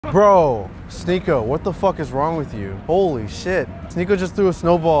Bro, Sneeko, what the fuck is wrong with you? Holy shit. Sneeko just threw a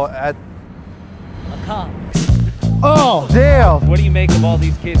snowball at... A cop. Oh, damn. What do you make of all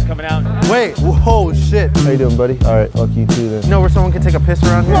these kids coming out? Wait, whoa, shit. How you doing, buddy? All right, lucky you too then. You know where someone can take a piss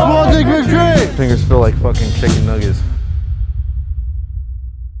around here? Come on, big drink! Fingers feel like fucking chicken nuggets.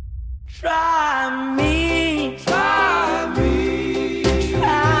 Try me, try me,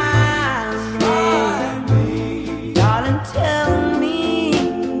 try me, darling, tell me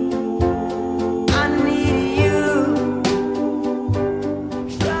I need you.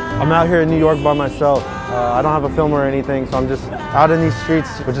 I'm out here in New York by myself. I don't have a film or anything, so I'm just out in these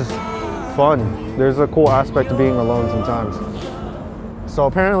streets, which is fun. There's a cool aspect to being alone sometimes. So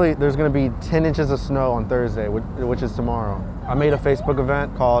apparently there's gonna be 10 inches of snow on Thursday, which is tomorrow. I made a Facebook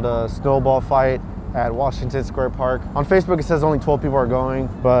event called a Snowball Fight at Washington Square Park. On Facebook it says only 12 people are going,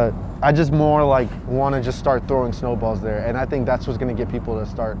 but I just more like want to just start throwing snowballs there, and I think that's what's gonna get people to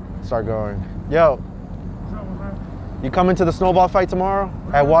start going. Yo, you coming to the Snowball Fight tomorrow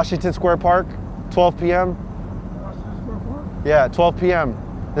at Washington Square Park, 12 p.m.? Washington Square Park? Yeah, 12 p.m.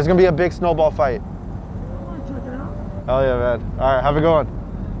 There's gonna be a big snowball fight. Check it out. Hell yeah, man. All right, have a good one.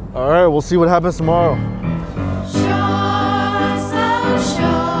 All right, we'll see what happens tomorrow.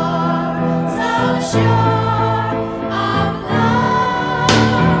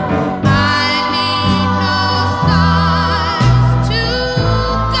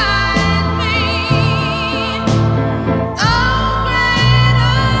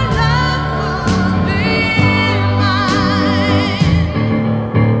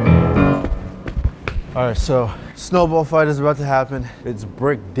 All right, so snowball fight is about to happen. It's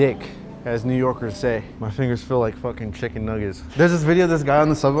brick dick, as New Yorkers say. My fingers feel like fucking chicken nuggets. There's this video of this guy on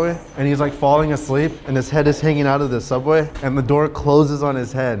the subway, and he's like falling asleep, and his head is hanging out of the subway, and the door closes on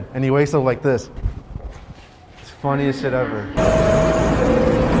his head, and he wakes up like this. It's the funniest shit ever.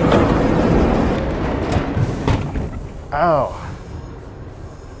 Ow.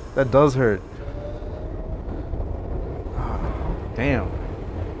 That does hurt. Oh, damn.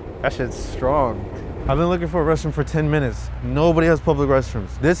 That shit's strong. I've been looking for a restroom for 10 minutes. Nobody has public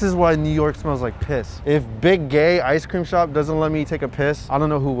restrooms. This is why New York smells like piss. If Big Gay ice cream shop doesn't let me take a piss, I don't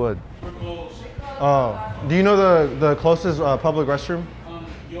know who would. Oh, do you know the closest public restroom?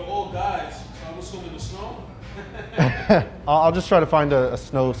 You're all guys, so I'm assuming the snow? I'll just try to find a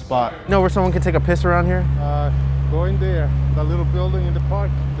snow spot. You know where someone can take a piss around here? Go in there, the little building in the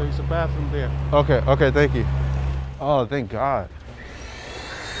park, there's a bathroom there. Okay, thank you. Oh, thank God.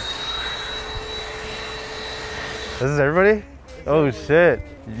 This is everybody? Oh shit.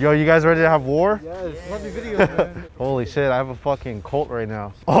 Yo, you guys ready to have war? Yes, love your videos, man. Holy shit, I have a fucking Colt right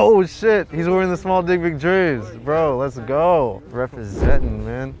now. Oh shit, he's wearing the small dick big dreams. Bro, let's go. Representing,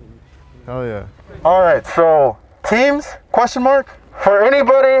 man. Hell yeah. All right, so teams, question mark? For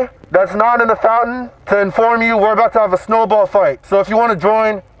anybody that's not in the fountain, to inform you, we're about to have a snowball fight. So if you want to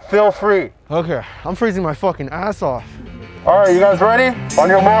join, feel free. Okay, I'm freezing my fucking ass off. All right, you guys ready? On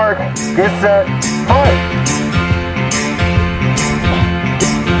your mark, get set, fight.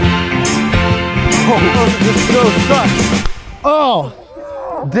 Oh, this snow sucks. Oh,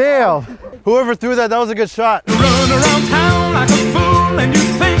 damn. Whoever threw that was a good shot. Run around town like a fool and you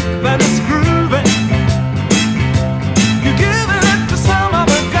think that it's groovy. You give it to some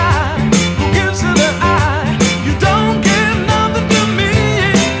other guy who gives it an eye. You don't give nothing to me.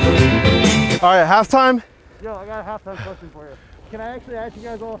 All right, halftime. Yo, I got a halftime question for you. Can I actually ask you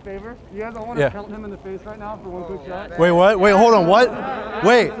guys all a favor? You guys don't want to count him in the face right now for one quick shot? Wait, what? Wait, hold on, what?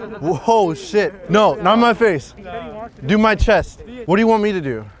 Wait, oh shit. No, not my face. Do my chest. What do you want me to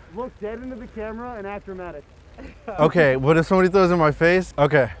do? Look dead into the camera and act dramatic. Okay, but if somebody throws in my face?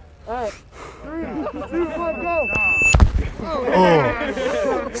 Okay. All right, 3, 2, 1, go.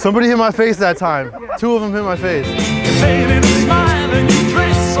 Oh, somebody hit my face that time. 2 of them hit my face. Baby, smile and you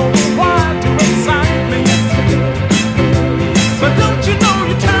dress so wide to excite me. But don't you know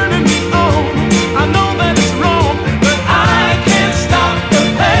you're turning me on? I know that it's wrong, but I can't stop the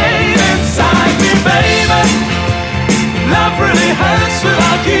pain inside me, baby. Love really hurts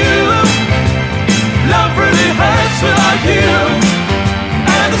without you. Love really hurts without you.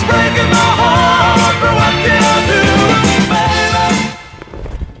 And it's breaking my heart, but what can I do,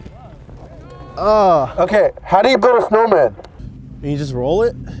 baby? Okay, how do you build a snowman? You just roll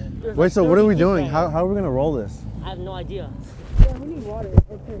it? Wait, so what are we doing? How are we gonna roll this? I have no idea. We need water.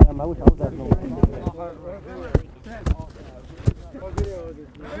 I wish I was that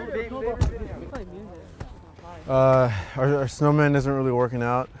Our snowman isn't really working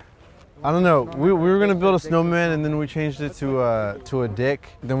out. I don't know. We were gonna build a snowman and then we changed it to a dick.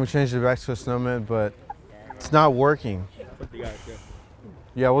 Then we changed it back to a snowman, but it's not working.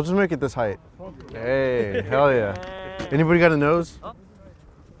 Yeah, we'll just make it this height. Hey, hell yeah. Anybody got a nose?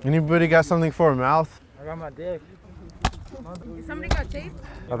 Anybody got something for a mouth? I got my dick. Somebody got tape?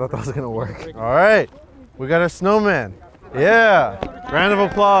 I thought that was gonna work. All right, we got a snowman. Yeah, round of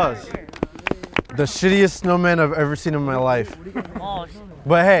applause. The shittiest snowman I've ever seen in my life.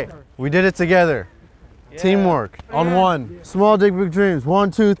 But hey, we did it together. Teamwork on one. Small dick, big dreams.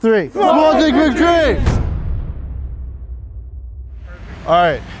 1, 2, 3. Small dick, big dreams. All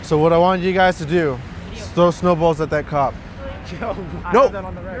right, so what I wanted you guys to do is throw snowballs at that cop. Nope.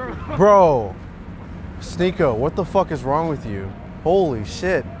 Bro, Sneeko, what the fuck is wrong with you? Holy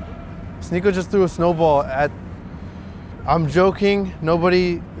shit. Sneeko just threw a snowball at... I'm joking,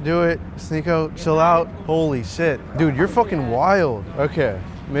 nobody do it. Sneeko, chill out. Holy shit. Dude, you're fucking wild. Okay,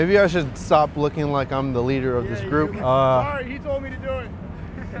 maybe I should stop looking like I'm the leader of this group. Sorry, he told me to do it.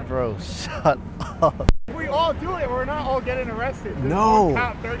 Bro, shut up. We all do it. We're not all getting arrested. There's No.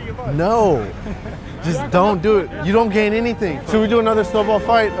 count, 30 of us. No, just don't do it. You don't gain anything. Should we do another snowball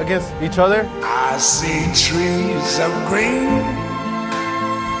fight against each other? I see trees of green,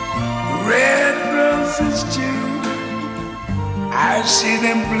 red roses too. I see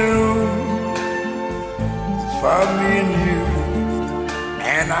them bloom for me and you,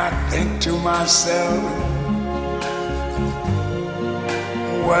 and I think to myself,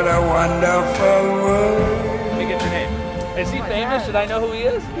 what a wonderful world. Let me get your name. Is he famous? Should I know who he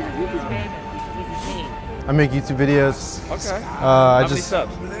is? He's famous. He's a king. I make YouTube videos. Okay. I How many just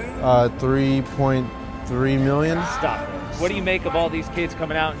subs? 3.3 million. Stop. What do you make of all these kids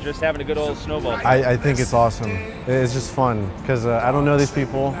coming out and just having a good old snowball? I think it's awesome. It's just fun because I don't know these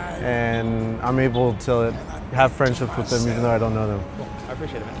people and I'm able to have friendships with them even though I don't know them. I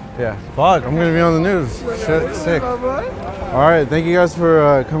appreciate it, man. Yeah. Fuck, I'm gonna be on the news. Shit, sick. All right, thank you guys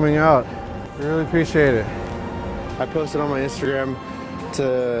for coming out. I really appreciate it. I posted on my Instagram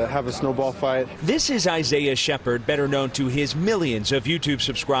to have a snowball fight. This is Isaiah Shepard, better known to his millions of YouTube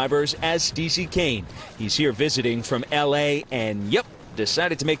subscribers as Steezy Kane. He's here visiting from LA and, yep,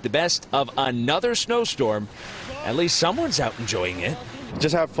 decided to make the best of another snowstorm. At least someone's out enjoying it.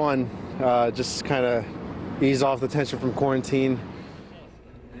 Just have fun, just kind of ease off the tension from quarantine.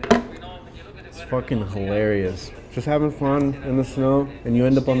 It's fucking hilarious. Just having fun in the snow and you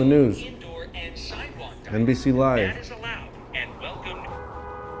end up on the news. NBC Live.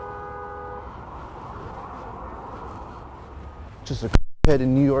 Just a head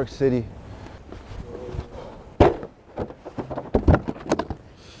in New York City.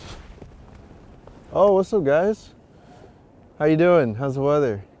 Oh, what's up, guys? How you doing? How's the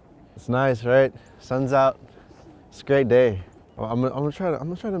weather? It's nice, right? Sun's out. It's a great day. I'm gonna try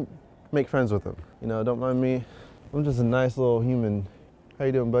to make friends with them. You know, don't mind me. I'm just a nice little human. How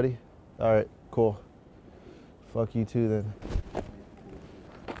you doing, buddy? All right, cool. Fuck you too, then.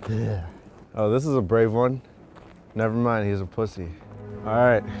 Yeah. Oh, this is a brave one. Never mind, he's a pussy. All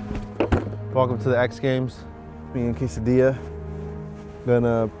right, welcome to the X Games. Me and Quesadilla.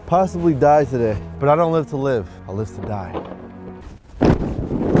 Gonna possibly die today, but I don't live to live. I live to die.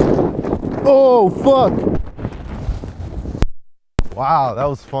 Oh, fuck. Wow, that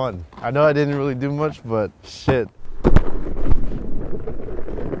was fun. I know I didn't really do much, but shit.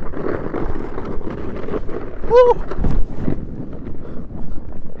 Woo!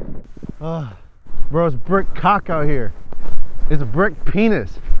 Bro, it's brick cock out here. It's a brick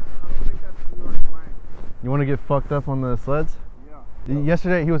penis. You want to get fucked up on the sleds? Yeah.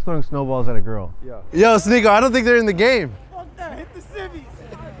 Yesterday, he was throwing snowballs at a girl. Yeah. Yo, Sneeko, I don't think they're in the game. Fuck that, hit the civvies.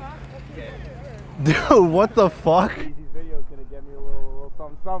 Dude, what the fuck? These videos gonna get me a little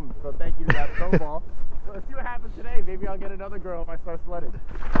something, so thank you to that snowball. Let's see what happens today. Maybe I'll get another girl if I start sledding.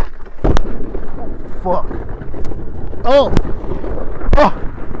 Fuck. Oh! Oh!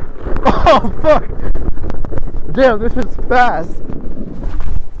 Oh, fuck! Damn, this is fast.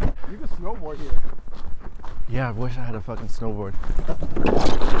 You can snowboard here. Yeah, I wish I had a fucking snowboard.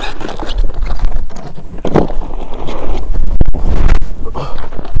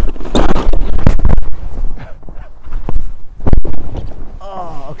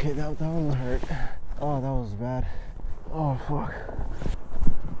 Oh, okay, that one hurt. Oh, that was bad. Oh, fuck.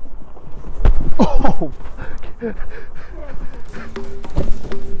 Oh, fuck.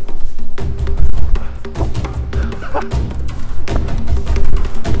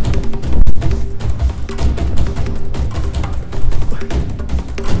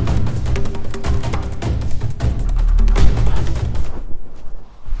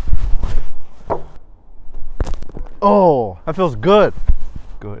 Oh, that feels good.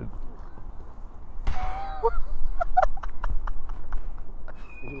 Good. Is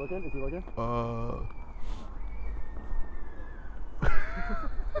he looking? Is he looking?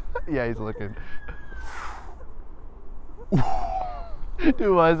 Yeah, he's looking.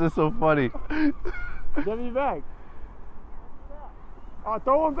 Dude, why is this so funny? Give me back. Oh,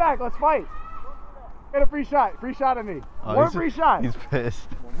 throw him back. Let's fight. Get a free shot. Free shot at me. Oh, One free shot. He's pissed.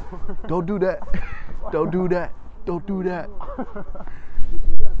 Don't do that. Don't do that. Don't do that.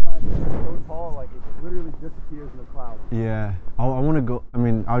 So tall, like it literally disappears in the clouds. Yeah, I want to go. I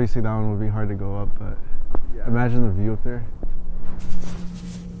mean, obviously that one would be hard to go up, but Yeah. imagine the view up there.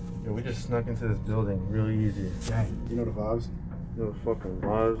 Yeah, we just snuck into this building really easy. You know the vibes? You know the fucking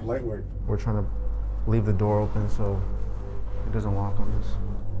vibes. Light work. We're trying to leave the door open so it doesn't lock on us.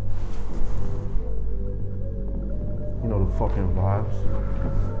 You know the fucking vibes.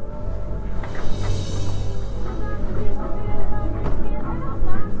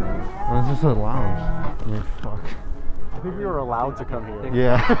 Well, this is a lounge. I mean, fuck. I think we were allowed to come here.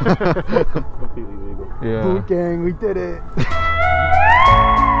 Yeah. Completely legal. Yeah. Boot gang, we did it.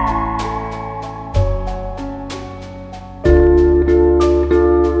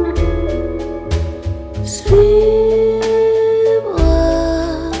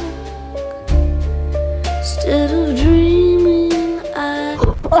 Sleepwalk instead of dreaming.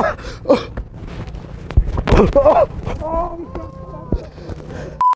 Oh,